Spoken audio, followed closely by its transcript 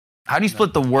How do you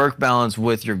split the work balance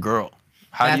with your girl?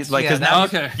 How do you like? Because now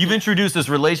you've introduced this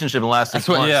relationship in the last 6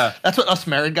 months. Yeah, that's what us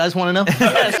married guys want to know. 25.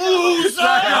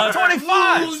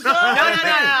 No,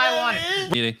 I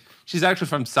want it. She's actually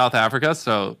from South Africa,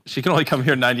 so she can only come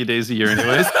here 90 days a year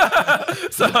anyways.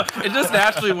 So it just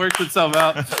naturally works itself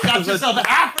out. Got yourself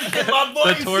African, my boy.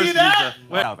 You see that?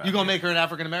 You gonna make her an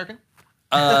African American?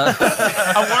 I'm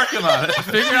working on it.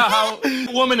 Figuring out how.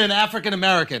 Woman and African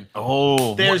American.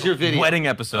 Oh, there's your video. Wedding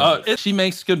episode. She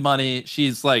makes good money.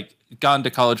 She's like gone to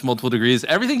college, multiple degrees,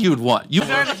 everything you would want. You've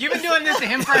been doing this to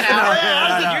him for an hour.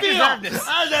 You deserve this.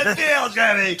 How's that feel,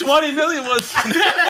 Jenny? 20 million was.